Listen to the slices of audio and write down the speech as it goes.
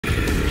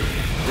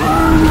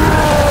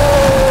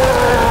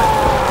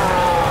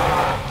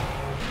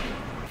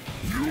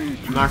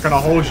not gonna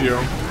hold you.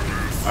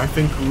 I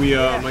think we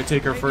might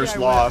take our first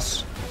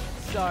loss.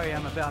 Sorry,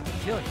 I'm about to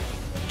kill you.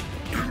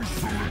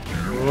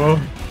 Oh.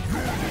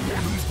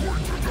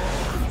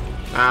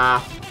 Ah.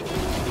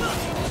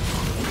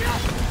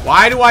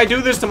 Why do I do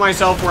this to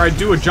myself where I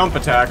do a jump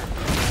attack?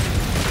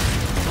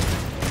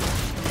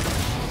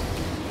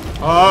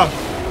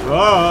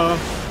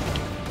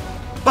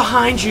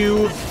 Behind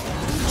you!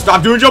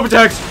 Stop doing jump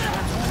attacks!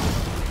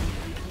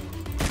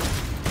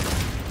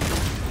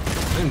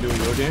 I'm doing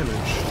no damage.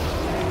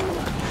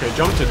 Okay,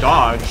 jump to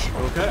dodge.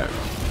 Okay.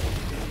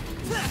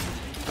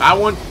 That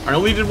one, I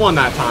only did one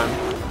that time.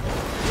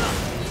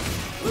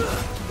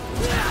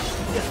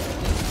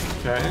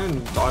 Okay,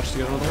 and dodge to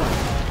get another one.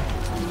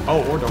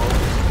 Oh, or don't.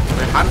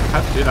 Wait,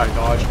 how did I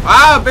dodge?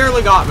 Ah,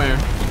 barely got me.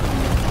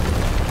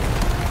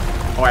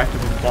 Oh, I have to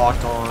be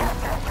locked on.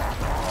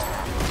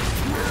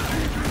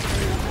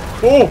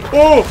 Oh,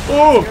 oh,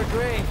 oh! You're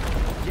great.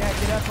 Jack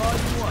it up all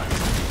you want.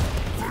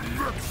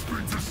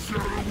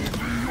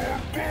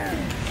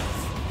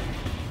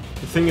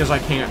 The thing is, I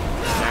can't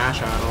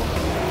dash at him.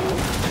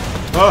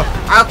 Oh,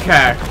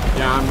 okay.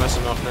 Yeah, I'm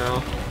messing up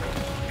now.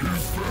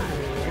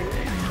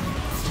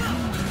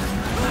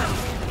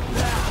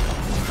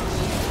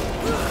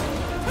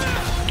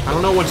 I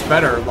don't know what's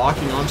better,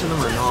 locking onto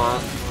them or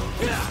not.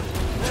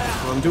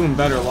 Well, I'm doing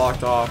better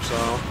locked off,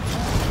 so.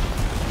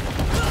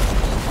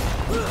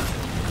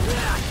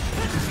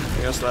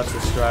 I guess that's the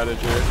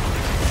strategy.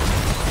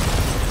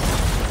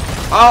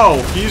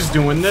 Oh, he's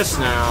doing this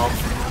now.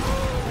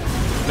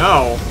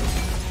 No.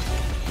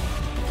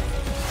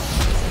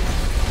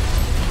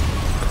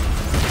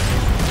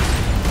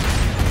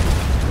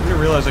 I didn't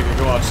realize I could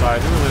go outside.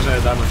 I didn't realize I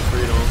had that much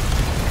freedom.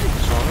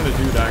 So I'm gonna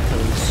do that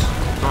because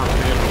I'm not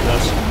handling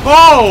this.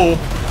 Oh!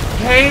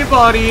 Hey,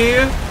 buddy!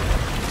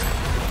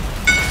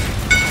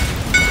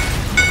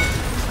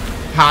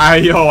 Hi,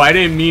 yo, I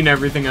didn't mean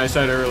everything I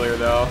said earlier,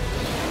 though.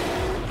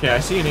 Okay, I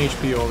see an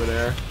HP over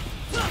there.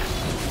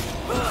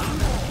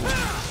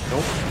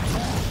 Nope.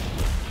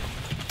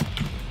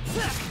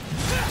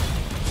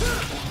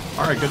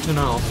 Alright, good to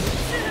know.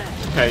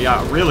 Okay,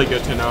 yeah, really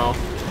good to know.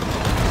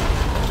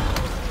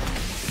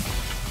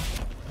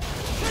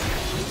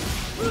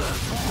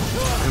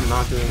 I'm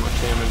not doing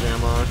much damage,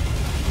 am I?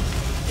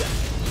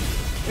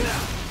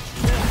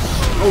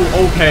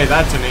 Oh, okay,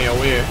 that's an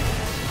AoE.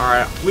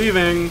 Alright,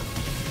 leaving.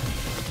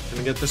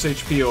 Gonna get this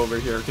HP over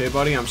here, okay,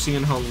 buddy? I'm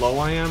seeing how low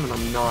I am, and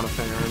I'm not a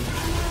fan.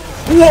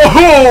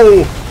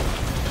 Whoa!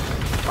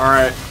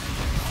 Alright.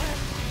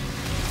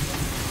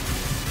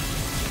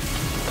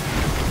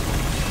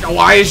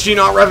 Why is she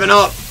not revving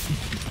up?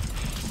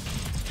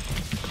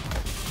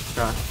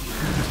 Okay.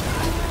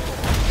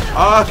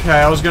 Okay,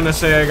 I was gonna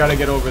say I gotta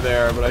get over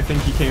there, but I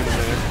think he came to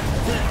me.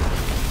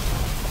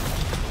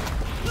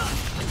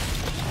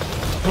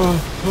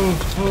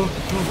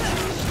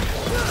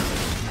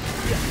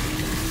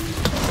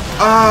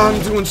 Ah, I'm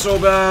doing so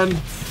bad.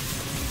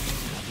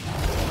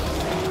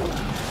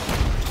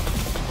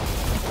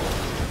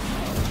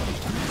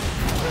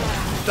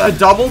 The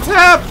double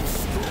tap?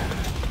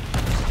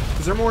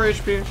 Is there more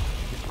HP?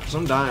 Because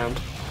I'm dying.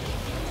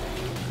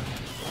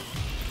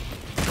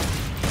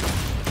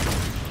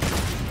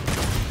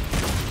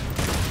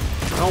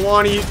 I don't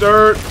want to eat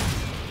dirt.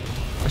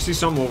 I see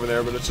something over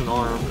there, but it's an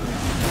arm.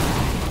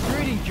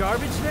 You're eating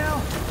garbage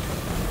now?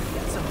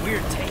 That's some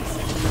weird taste.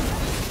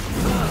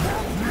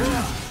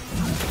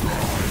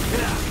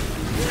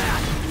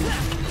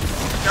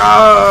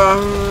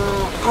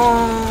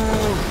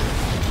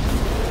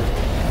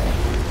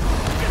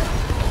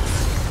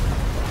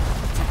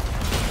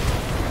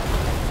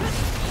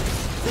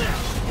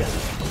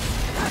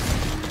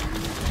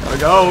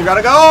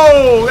 Gotta go,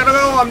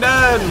 I'm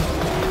dead.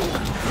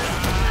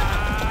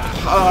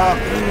 Oh!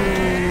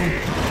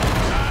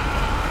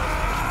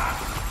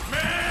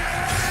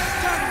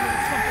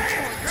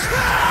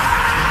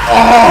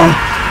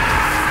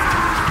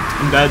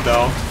 I'm dead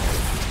though.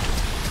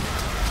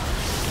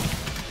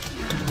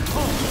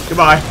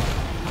 Goodbye.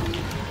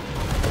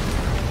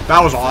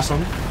 That was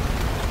awesome.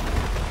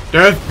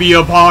 Death be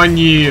upon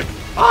ye.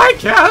 I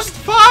cast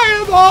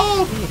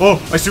fireball. Oh,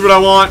 I see what I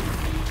want.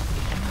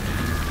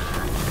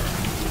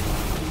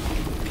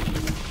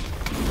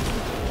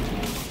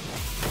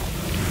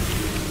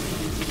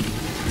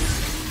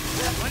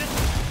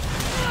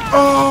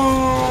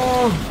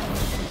 Oh!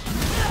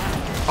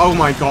 Oh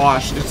my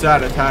gosh, it's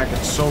that attack.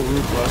 It's so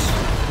ruthless.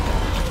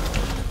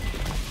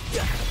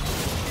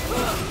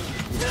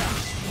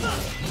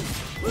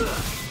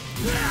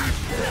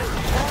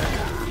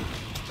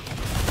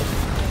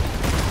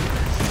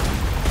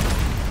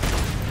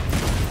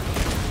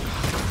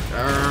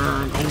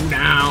 Go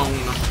down.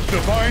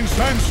 Divine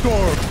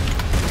Sandstorm.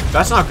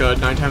 That's not good.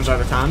 9 times out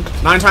of 10.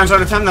 9 times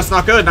out of 10, that's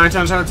not good. 9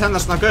 times out of 10,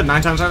 that's not good.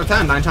 9 times out of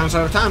 10. 9 times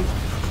out of 10.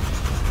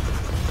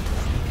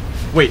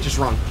 Wait, just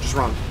run. Just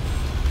run.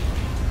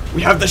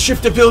 We have the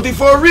shift ability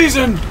for a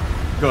reason!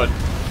 Good.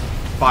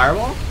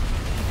 Fireball?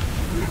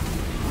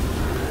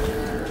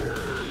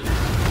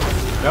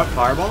 Yep,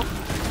 fireball.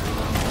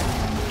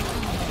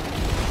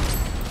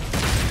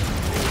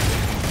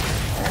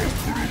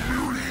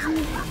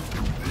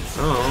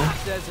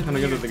 Oh, Says in kind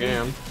of good here, at the too.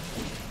 game.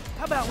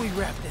 How about we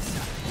wrap this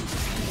up?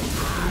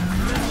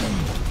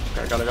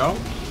 Okay, gotta go.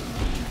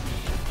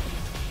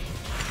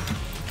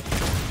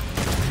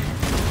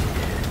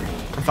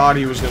 I thought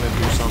he was gonna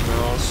do something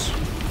else.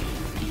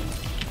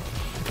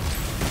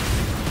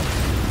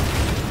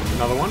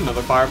 Another one,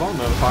 another fireball,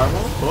 another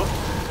fireball. Whoop.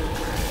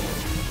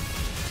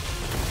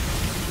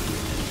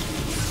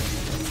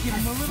 Give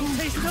him a little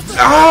taste of the...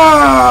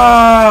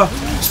 Ah!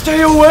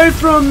 Stay away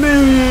from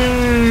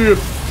me!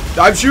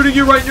 I'm shooting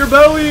you right in your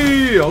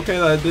belly! Okay,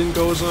 that didn't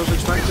go as I was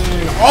expecting.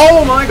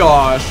 Oh my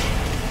gosh!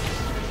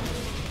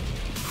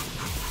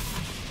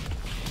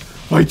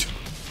 Fight!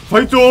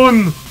 Fight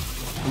on!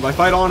 And by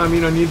fight on, I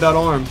mean I need that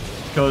arm.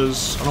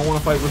 Because I don't want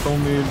to fight with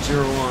only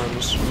 0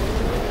 arms.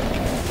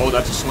 Oh,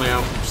 that's a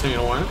slam. Staying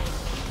away.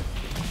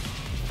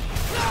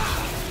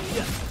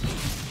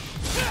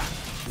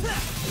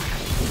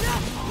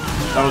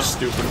 That was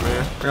stupid,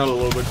 man. I got a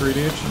little bit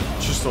greedy.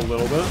 Just a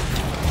little bit.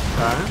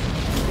 Okay.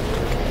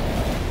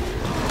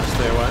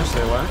 Stay away,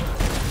 stay away.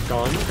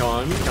 Gone,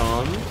 gone,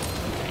 gone.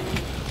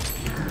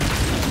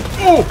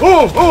 Oh,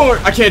 oh,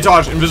 oh! I can't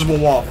dodge. Invisible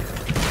wall.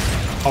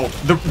 Oh,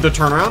 the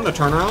turnaround, the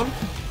turnaround.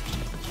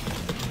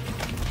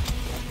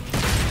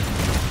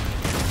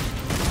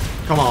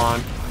 Come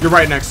on. You're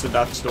right next to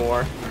death's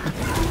door.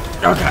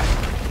 Okay.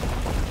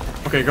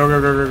 Okay, go,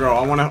 go, go, go, go.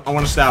 I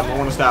wanna stab him, I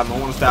wanna stab him, I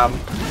wanna stab him.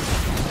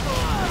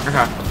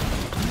 Okay.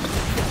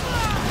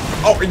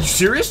 Oh, are you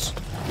serious?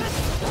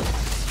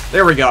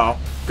 There we go.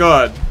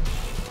 Good.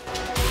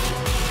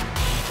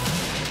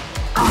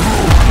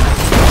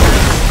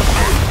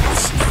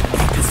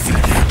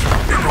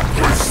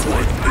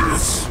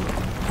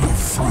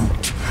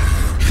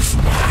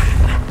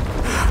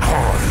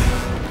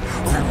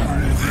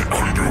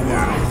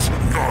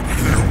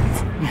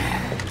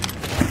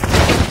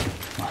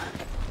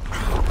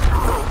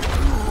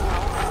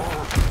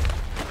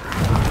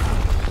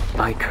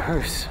 I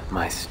curse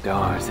my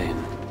stars in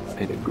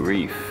bit of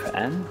grief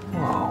and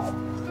woe.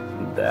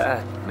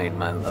 That made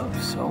my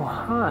love so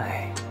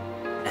high,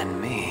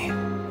 and me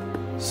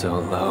so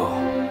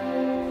low.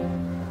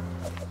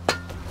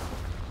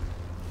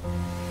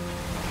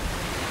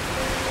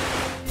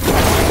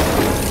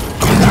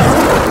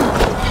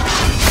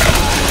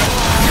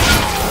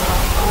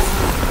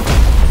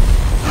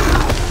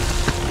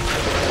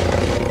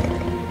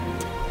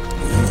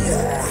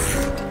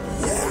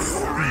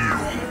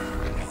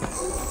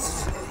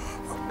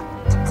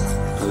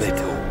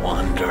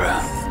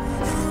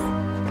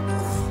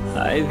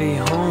 I thee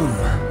home.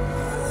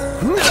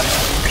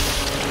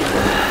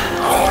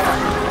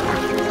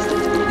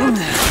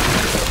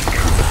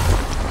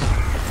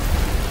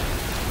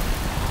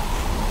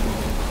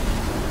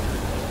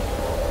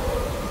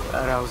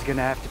 Thought I was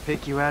gonna have to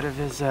pick you out of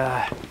his,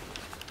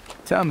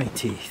 tummy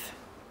teeth.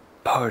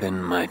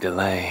 Pardon my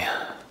delay.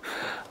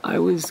 I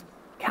was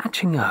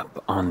catching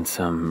up on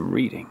some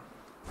reading.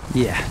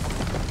 Yeah,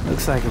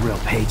 looks like a real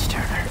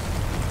page-turner.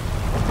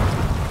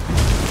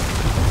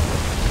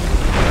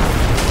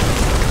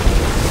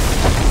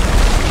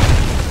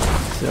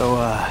 So,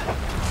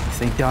 you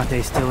think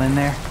Dante's still in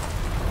there?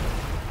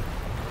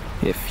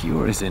 If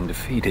Urizen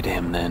defeated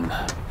him, then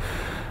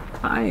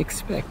I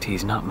expect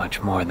he's not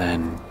much more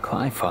than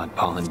Glyphod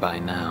pollen by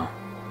now.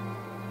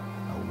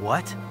 A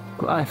what?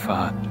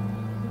 Glyphod.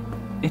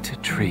 It's a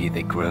tree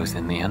that grows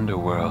in the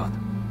Underworld.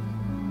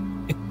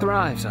 It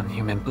thrives on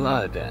human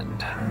blood,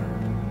 and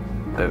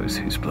those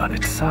whose blood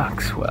it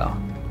sucks,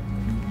 well,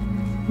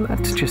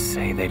 let's just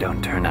say they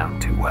don't turn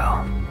out too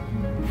well.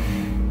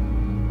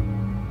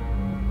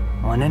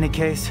 Well, in any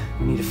case,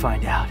 we need to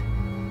find out.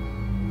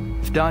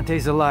 If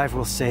Dante's alive,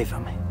 we'll save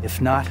him. If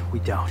not, we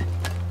don't.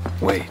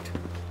 Wait.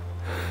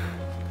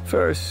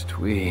 First,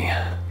 we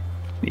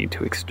need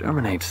to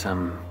exterminate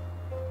some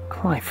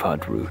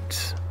Glyphod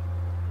roots.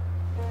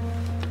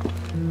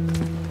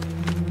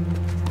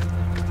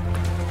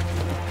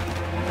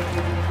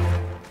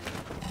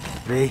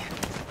 V,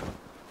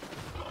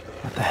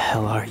 what the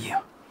hell are you?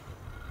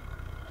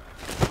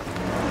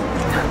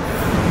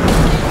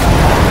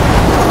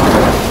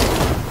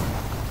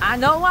 I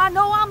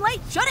know, I'm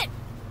late. Shut it!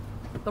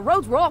 The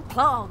roads were all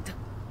clogged.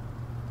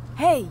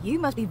 Hey, you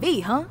must be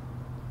V, huh?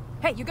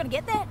 Hey, you gonna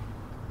get that?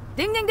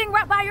 Ding, ding, ding,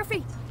 right by your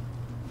feet.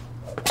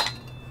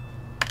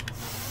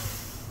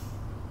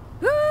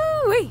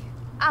 Woo-wee!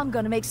 I'm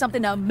gonna make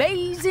something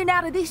amazing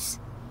out of this.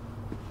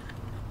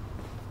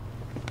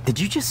 Did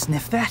you just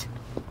sniff that?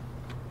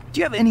 Do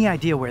you have any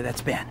idea where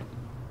that's been?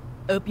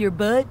 Up your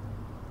butt?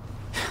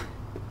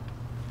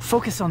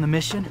 Focus on the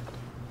mission.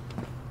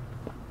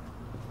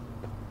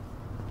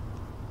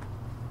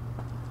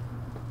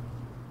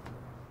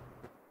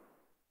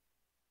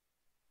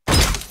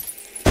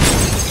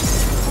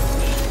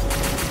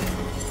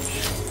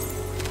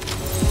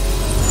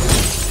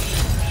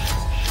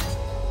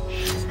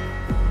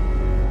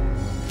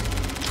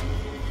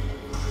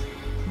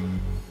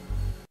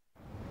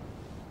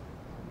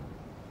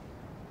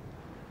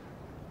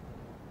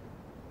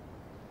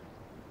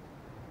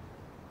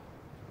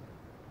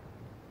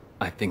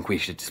 I think we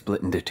should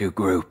split into 2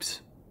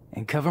 groups.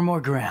 and cover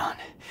more ground.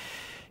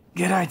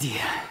 Good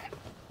idea.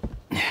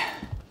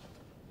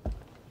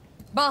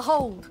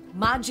 Behold,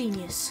 my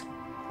genius.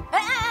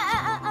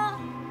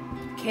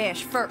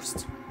 Cash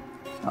first.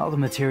 All the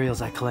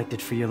materials I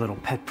collected for your little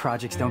pet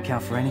projects don't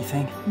count for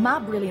anything? My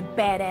brilliant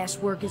badass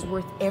work is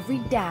worth every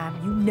dime,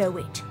 you know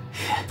it.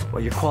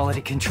 Well, your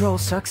quality control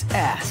sucks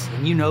ass,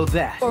 and you know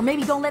that. Or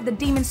maybe don't let the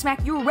demon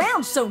smack you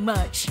around so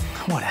much.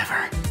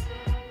 Whatever.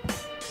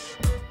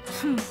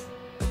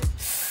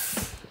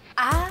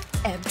 I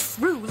am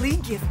truly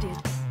gifted.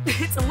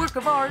 It's a work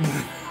of art.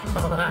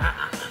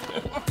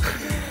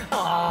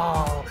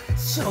 Oh,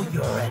 so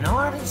you're an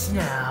artist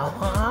now,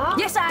 huh?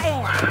 Yes, I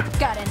am.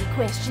 Got any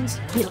questions,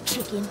 little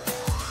chicken?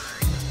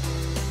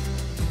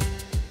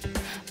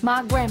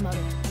 My grandmother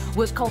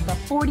was called the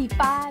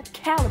 45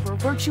 caliber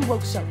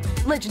virtuoso,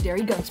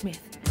 legendary gunsmith.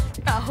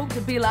 I hope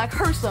to be like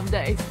her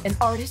someday, an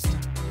artist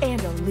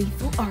and a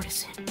lethal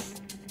artisan.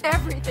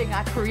 Everything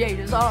I create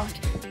is art,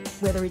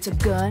 whether it's a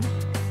gun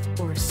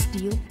or a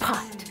steel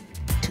pot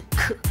to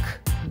cook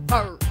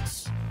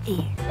birds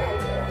in.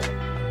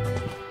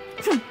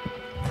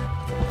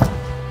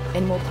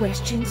 Any more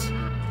questions?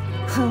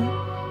 Huh?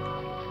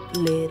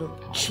 Little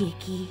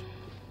chickie.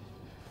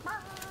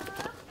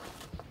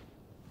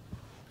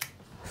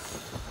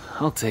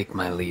 I'll take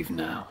my leave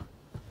now.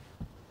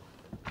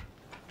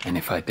 And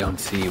if I don't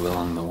see you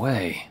along the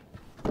way,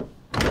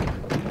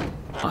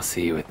 I'll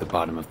see you at the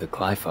bottom of the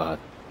Glyphod.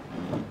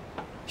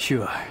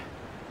 Sure.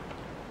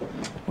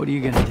 What are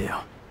you gonna do?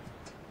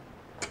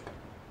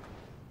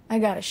 I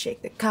gotta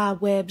shake the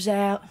cobwebs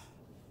out.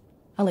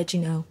 I'll let you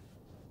know.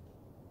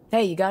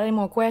 Hey, you got any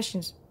more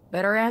questions?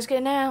 Better ask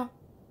it now.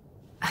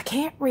 I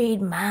can't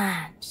read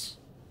minds.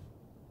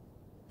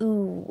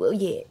 Ooh, well,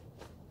 yeah.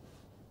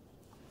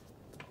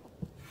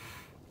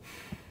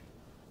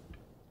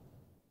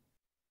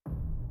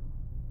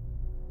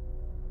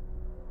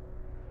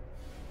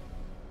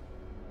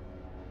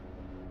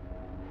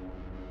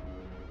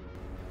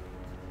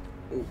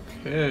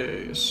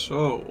 Okay,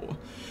 so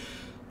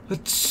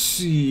let's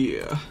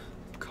see.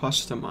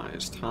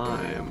 Customize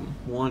time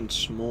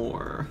once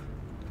more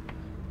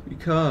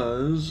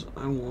because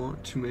I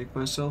want to make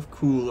myself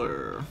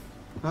cooler.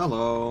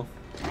 Hello.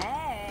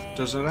 Hey,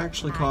 Does it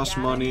actually cost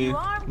money?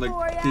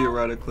 Like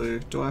theoretically,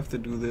 do I have to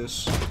do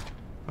this?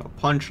 A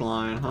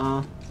punchline,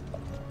 huh?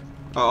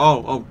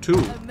 Oh,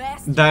 two.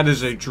 That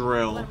is a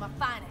drill.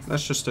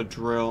 That's just a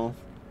drill.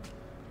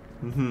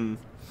 I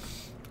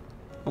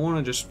want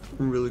to just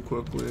really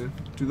quickly,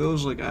 do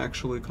those like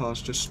actually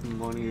cost just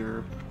money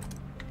or?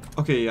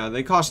 Okay, yeah,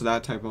 they cost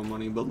that type of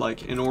money, but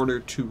like in order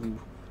to,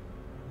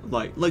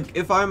 like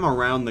if I'm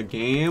around the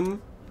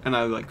game and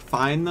I like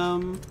find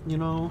them, you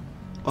know.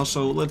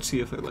 Also, let's see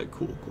if they're like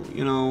cool,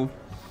 you know.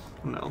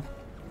 No.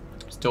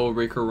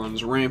 Steelbreaker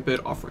runs rampant,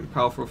 offering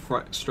powerful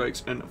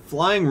strikes and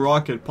flying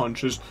rocket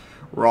punches.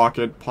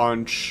 Rocket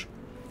punch.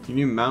 You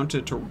need to mount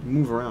it to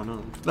move around,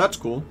 huh? That's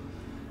cool.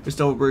 This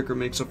Steelbreaker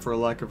makes up for a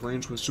lack of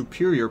range with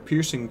superior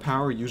piercing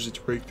power. Use it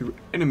to break through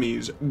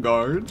enemies'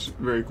 guards.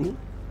 Very cool.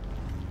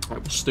 I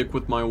will stick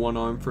with my one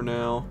arm for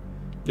now.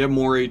 Get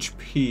more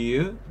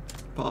HP,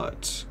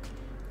 but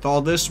with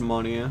all this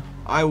money,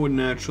 I would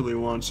naturally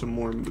want some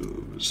more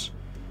moves.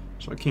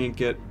 So I can't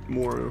get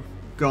more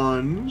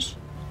guns,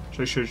 which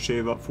I should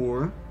shave up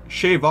for.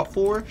 Shave up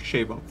for?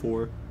 Shave up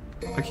for.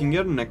 I can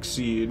get an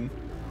Exceed.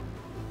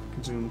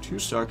 Consume 2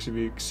 stocks of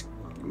Exceed.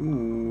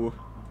 Ooh.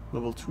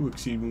 Level 2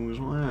 Exceed moves.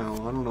 Wow,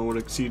 I don't know what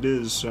Exceed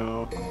is,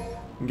 so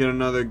I can get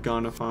another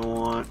gun if I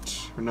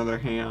want. Another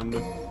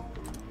hand.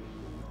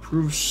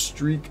 Improve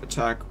streak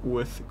attack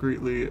with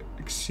greatly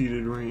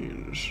exceeded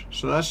range.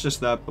 So that's just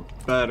that, but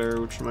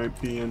better, which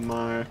might be in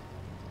my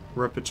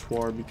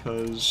repertoire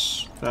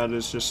because that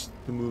is just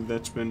the move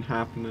that's been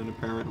happening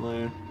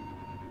apparently.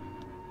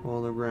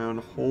 On the ground,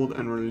 hold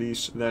and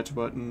release that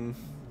button.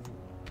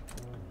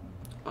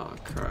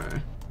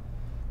 Okay.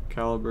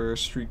 Caliber,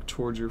 streak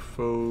towards your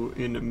foe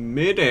in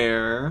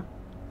midair.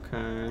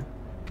 Okay.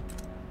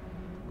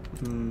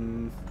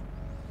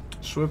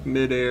 Swift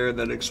midair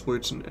that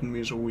exploits an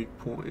enemy's weak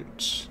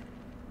points.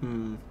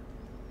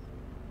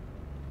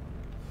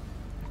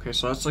 Okay,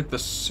 so that's like the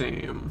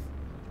same.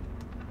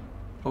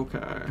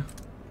 Okay.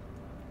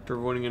 After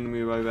avoiding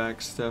enemy by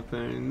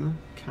backstepping.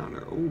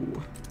 Counter.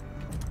 Ooh.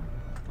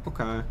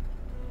 Okay. And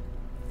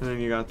then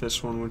you got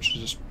this one, which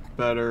is just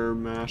better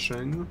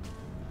mashing.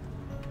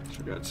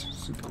 So we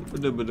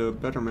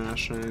got better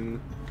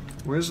mashing.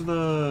 Where's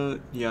the...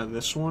 Yeah,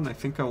 this one? I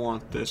think I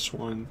want this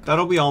one.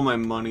 That'll be all my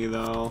money,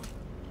 though.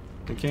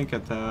 I can't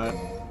get that.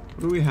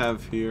 What do we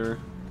have here?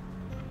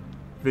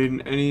 Evade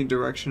in any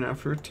direction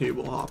after a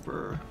table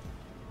hopper.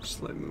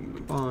 Slight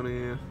movement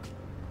body.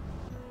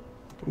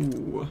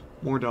 Ooh,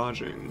 more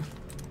dodging.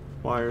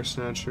 Wire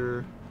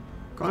snatcher.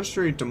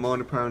 Concentrate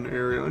demonic power in an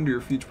area under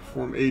your feet to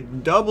perform a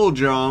double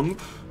jump.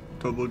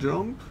 Double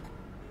jump.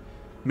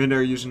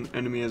 Midair, use an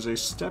enemy as a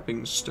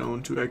stepping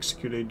stone to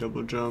execute a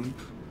double jump.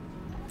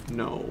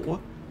 No.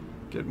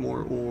 Get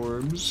more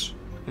orbs.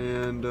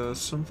 And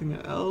something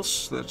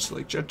else that's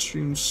like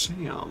Jetstream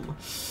Sam.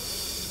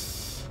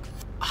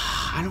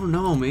 I don't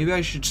know. Maybe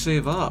I should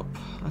save up.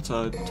 That's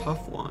a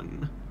tough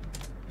one.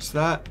 It's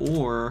that,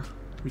 or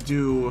we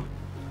do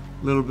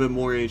a little bit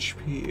more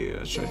HP.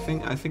 Which I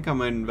think I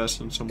might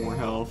invest in some more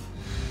health.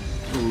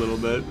 A little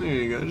bit. There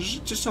you go.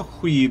 Just a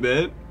wee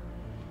bit.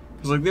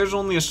 Because, like, there's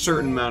only a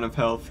certain amount of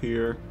health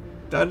here.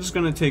 That is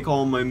going to take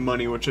all my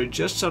money, which I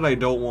just said I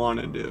don't want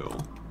to do.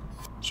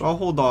 So I'll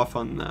hold off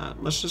on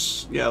that. Let's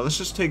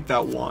just take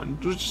that one.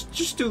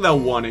 Just do that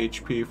 1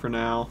 HP for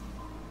now.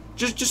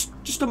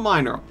 Just a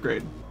minor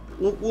upgrade.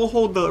 We'll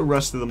hold the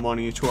rest of the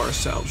money to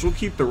ourselves. We'll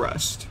keep the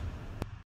rest.